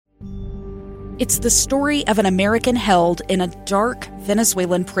It's the story of an American held in a dark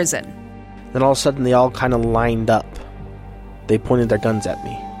Venezuelan prison. Then all of a sudden they all kind of lined up. They pointed their guns at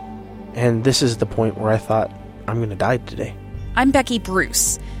me. And this is the point where I thought, I'm going to die today. I'm Becky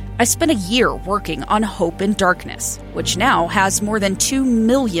Bruce. I spent a year working on Hope in Darkness, which now has more than 2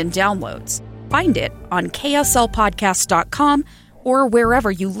 million downloads. Find it on kslpodcast.com or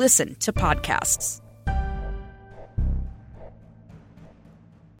wherever you listen to podcasts.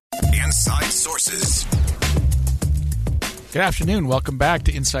 Inside Sources. Good afternoon. Welcome back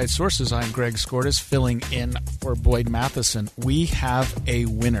to Inside Sources. I'm Greg Skordas, filling in for Boyd Matheson. We have a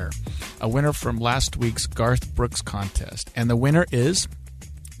winner from last week's Garth Brooks contest. And the winner is,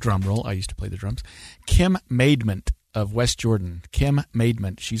 drum roll, I used to play the drums, Kim Maidment of West Jordan. Kim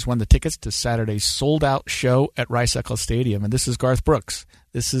Maidment. She's won the tickets to Saturday's sold-out show at Rice-Eccles Stadium. And this is Garth Brooks.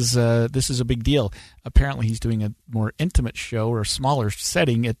 This is a big deal. Apparently, he's doing a more intimate show or smaller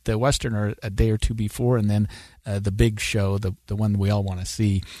setting at the Westerner a day or two before, and then the big show, the one we all want to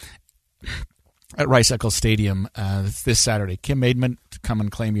see, at Rice-Eccles Stadium this Saturday. Kim Maidment, come and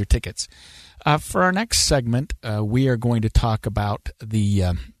claim your tickets. For our next segment, we are going to talk about the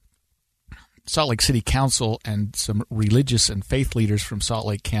Salt Lake City Council and some religious and faith leaders from Salt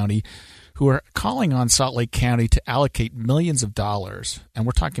Lake County who are calling on Salt Lake County to allocate millions of dollars, and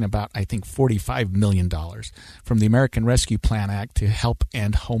we're talking about, I think, $45 million from the American Rescue Plan Act to help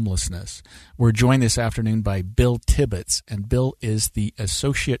end homelessness. We're joined this afternoon by Bill Tibbetts, and Bill is the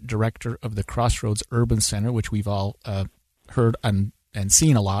Associate Director of the Crossroads Urban Center, which we've all heard and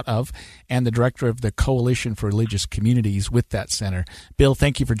seen a lot of, and the Director of the Coalition for Religious Communities with that center. Bill,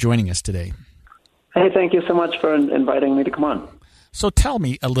 thank you for joining us today. Hey, thank you so much for inviting me to come on. So tell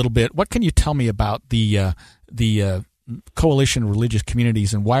me a little bit. What can you tell me about the Coalition of Religious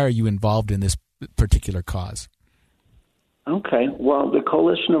Communities, and why are you involved in this particular cause? Okay. Well, the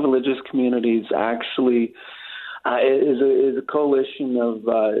Coalition of Religious Communities actually is a coalition of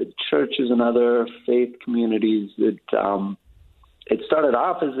churches and other faith communities that it started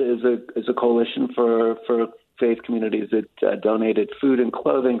off as a coalition for faith communities that donated food and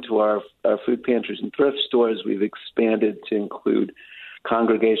clothing to our food pantries and thrift stores. We've expanded to include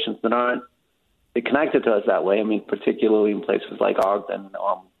congregations that aren't connected to us that way. I mean, particularly in places like Ogden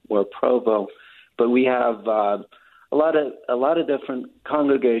or Provo. But we have a lot of different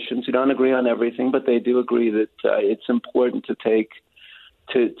congregations who don't agree on everything, but they do agree that it's important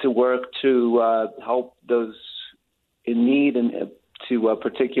to work to help those in need and to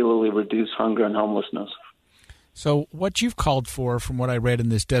particularly reduce hunger and homelessness. So what you've called for, from what I read in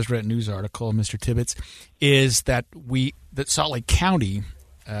this Deseret News article, Mr. Tibbetts, is that Salt Lake County,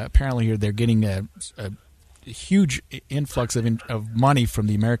 apparently here they're getting a huge influx of money from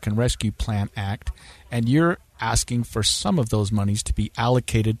the American Rescue Plan Act, and you're asking for some of those monies to be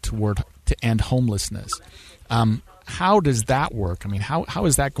allocated to end homelessness. How does that work? I mean, how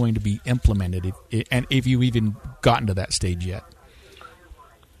is that going to be implemented, if you've even gotten to that stage yet?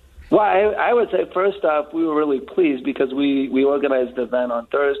 Well, I would say, first off, we were really pleased because we organized an event on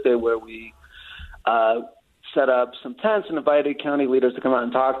Thursday where we set up some tents and invited county leaders to come out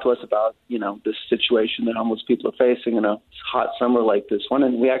and talk to us about, this situation that homeless people are facing in a hot summer like this one.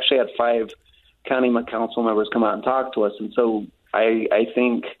 And we actually had 5 county council members come out and talk to us. And so I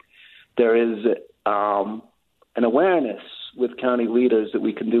think there is an awareness with county leaders that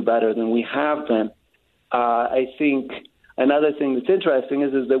we can do better than we have been. I think another thing that's interesting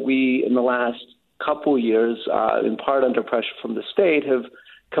is that we, in the last couple years, in part under pressure from the state, have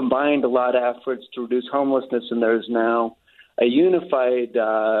combined a lot of efforts to reduce homelessness, and there's now a unified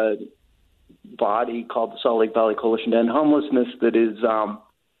body called the Salt Lake Valley Coalition to End Homelessness that is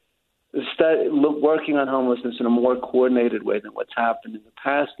working on homelessness in a more coordinated way than what's happened in the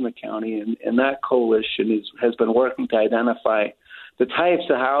past in the county, and that coalition has been working to identify the types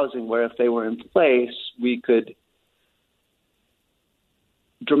of housing where, if they were in place, we could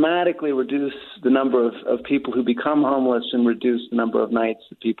dramatically reduce the number of people who become homeless and reduce the number of nights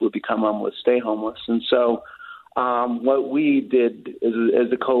that people who become homeless stay homeless. And so what we did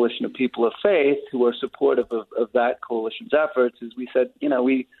as a coalition of people of faith who are supportive of that coalition's efforts is we said,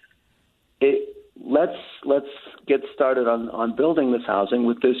 let's get started on building this housing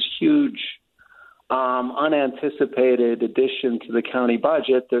with this huge unanticipated addition to the county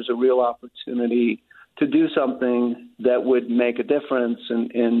budget. There's a real opportunity to do something that would make a difference,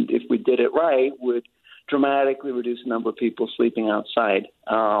 and if we did it right, would dramatically reduce the number of people sleeping outside.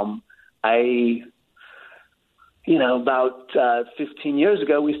 About 15 years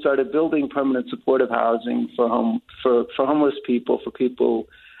ago, we started building permanent supportive housing for homeless people,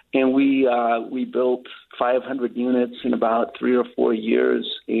 and we built 500 units in about 3 or 4 years,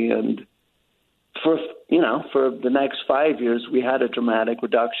 and for the next 5 years, we had a dramatic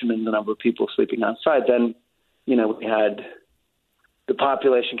reduction in the number of people sleeping outside. Then, we had the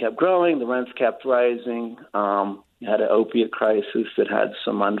population kept growing, the rents kept rising. You had an opiate crisis that had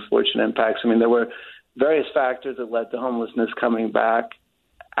some unfortunate impacts. I mean, there were various factors that led to homelessness coming back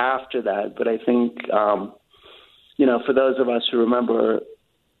after that. But I think, for those of us who remember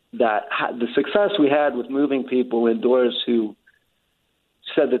that the success we had with moving people indoors who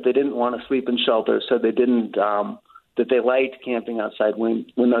said that they didn't want to sleep in shelters, said they didn't, that they liked camping outside. When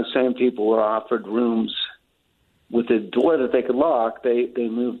those same people were offered rooms with a door that they could lock, they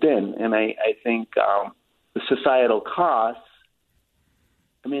moved in. And I think the societal costs,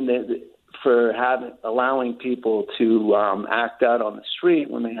 for allowing people to act out on the street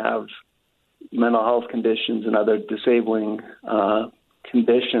when they have mental health conditions and other disabling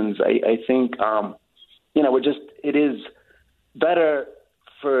conditions, I think, it is better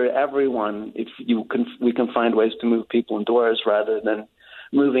for everyone if we can find ways to move people indoors rather than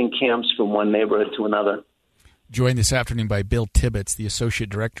moving camps from one neighborhood to another. Joined this afternoon by Bill Tibbetts, the Associate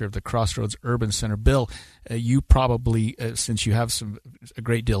Director of the Crossroads Urban Center. Bill, you probably, since you have a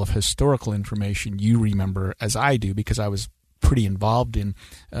great deal of historical information, you remember, as I do, because I was pretty involved in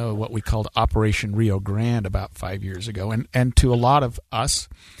what we called Operation Rio Grande about 5 years ago. And to a lot of us,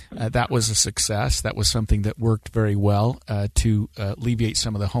 that was a success. That was something that worked very well to alleviate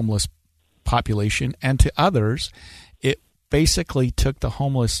some of the homeless population. And to others, it basically took the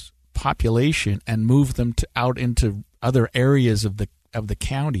homeless population and moved them out into other areas of the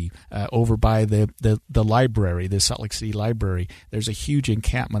county, over by the library, the Salt Lake City Library. There's a huge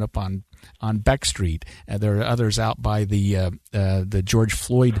encampment up on Beck Street. There are others out by the George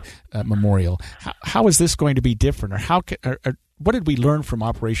Floyd Memorial. How is this going to be different, or what did we learn from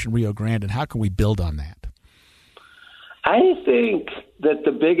Operation Rio Grande, and how can we build on that? I think that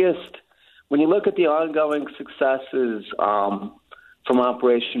the biggest, when you look at the ongoing successes from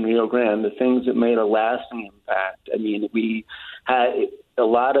Operation Rio Grande, the things that made a lasting impact. We had a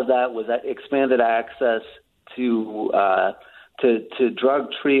lot of that was expanded access to drug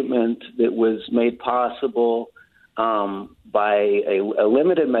treatment that was made possible by a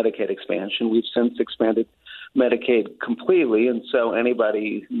limited Medicaid expansion. We've since expanded Medicaid completely, and so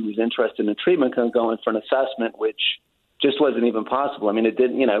anybody who's interested in treatment can go in for an assessment, which just wasn't even possible. It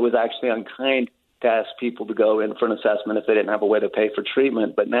didn't. It was actually unkind to ask people to go in for an assessment if they didn't have a way to pay for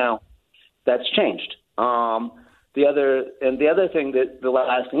treatment. But now that's changed. The other thing that the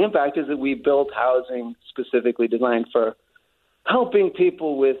lasting impact is that we built housing specifically designed for helping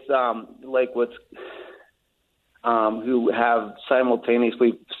people with who have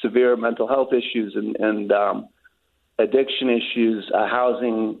simultaneously severe mental health issues and addiction issues.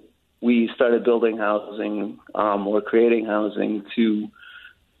 Housing. We started building housing or creating housing to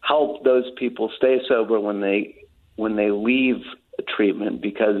help those people stay sober when they leave treatment,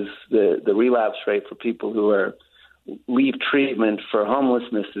 because the relapse rate for people who leave treatment for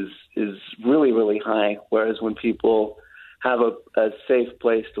homelessness is really, really high. Whereas when people have a safe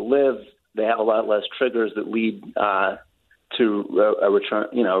place to live, they have a lot less triggers that lead to a return,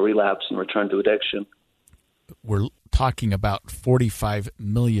 relapse and return to addiction. We're talking about $45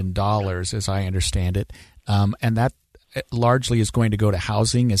 million, as I understand it, and that largely is going to go to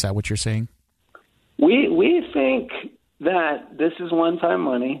housing. Is that what you're saying? We think that this is one-time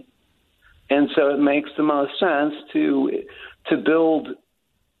money, and so it makes the most sense to build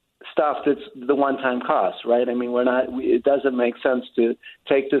stuff that's the one-time cost, right? It doesn't make sense to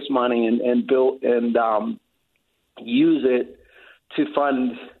take this money and build and use it to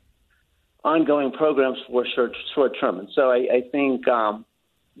fund ongoing programs for short term. And so I think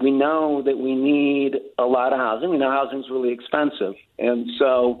we know that we need a lot of housing. We know housing is really expensive. And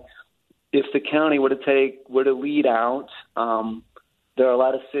so if the county were to lead out, there are a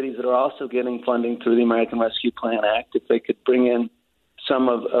lot of cities that are also getting funding through the American Rescue Plan Act. If they could bring in some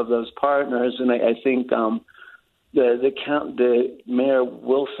of those partners, and I think the Mayor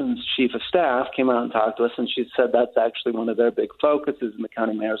Wilson's chief of staff came out and talked to us, and she said that's actually one of their big focuses in the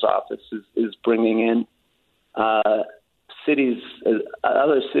county mayor's office is bringing in other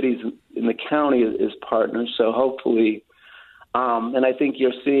cities in the county as partners. So hopefully, and I think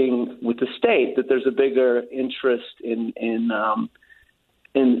you're seeing with the state that there's a bigger interest in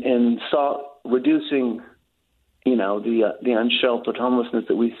reducing, the unsheltered homelessness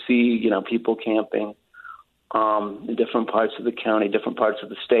that we see, people camping in different parts of the county, different parts of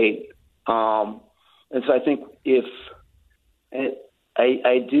the state. And so I think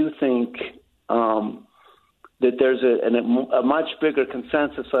I do think that there's a much bigger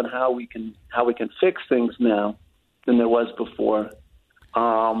consensus on how we can fix things now than there was before.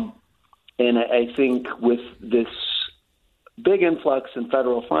 And I think with this big influx in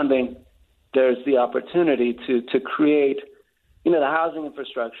federal funding, there's the opportunity to create, the housing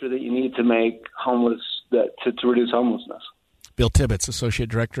infrastructure that you need to make to reduce homelessness. Bill Tibbetts, Associate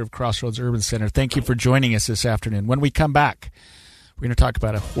Director of Crossroads Urban Center, thank you for joining us this afternoon. When we come back, we're going to talk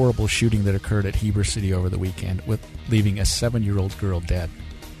about a horrible shooting that occurred at Heber City over the weekend, with leaving a 7-year-old girl dead.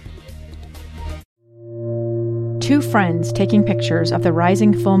 Two friends taking pictures of the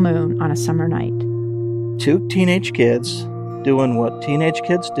rising full moon on a summer night. Two teenage kids doing what teenage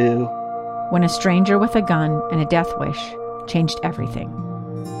kids do. When a stranger with a gun and a death wish changed everything.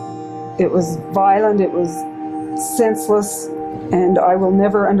 It was violent, it was senseless, and I will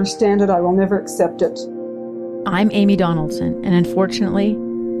never understand it, I will never accept it. I'm Amy Donaldson, and unfortunately,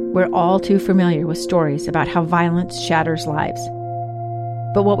 we're all too familiar with stories about how violence shatters lives.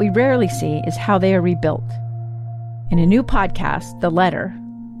 But what we rarely see is how they are rebuilt. In a new podcast, The Letter,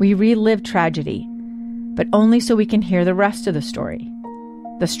 we relive tragedy, but only so we can hear the rest of the story.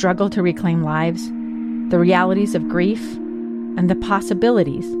 The struggle to reclaim lives, the realities of grief, and the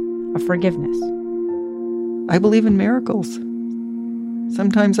possibilities of forgiveness. I believe in miracles.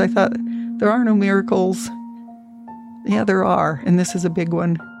 Sometimes I thought, there are no miracles. Yeah, there are, and this is a big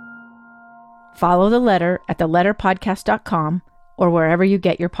one. Follow The Letter at theletterpodcast.com or wherever you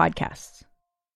get your podcasts.